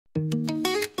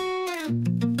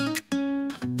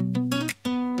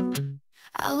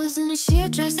I was in a sheer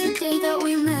dress the day that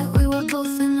we met. We were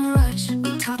both in a rush.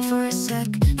 We talked for a sec.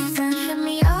 Your friend hit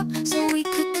me up so we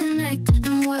could connect.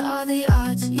 And what are the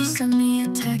odds? You sent me a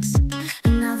text.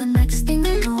 And now the next thing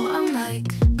I know, I'm like,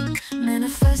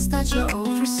 manifest that you're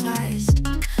oversized.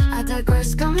 I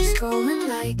digress, got me scrolling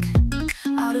like,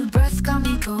 out of breath, got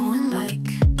me going like,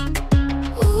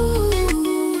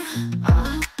 ooh,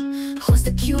 who's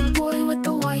the cute boy with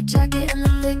the white jacket and the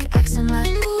thick accent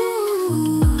like,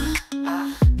 ooh,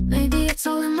 maybe it's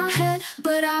all in my head,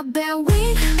 but I bet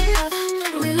we have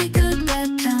really good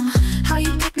bedtime. How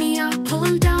you pick me up, pull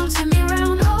him down, turn me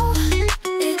around, oh,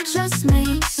 it just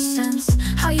makes sense.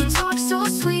 How you talk so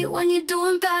sweet when you're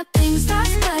doing bad things,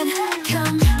 that's bad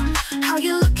Chem. How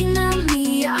you looking at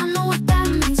me, I know what that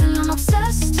means and I'm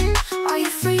obsessed. Are you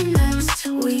free next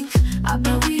week? I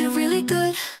bet we are really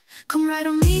good. Come right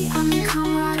on me, I'm in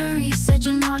camaraderie. Said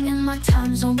you're not in my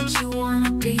time zone, but you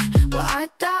wanna be where I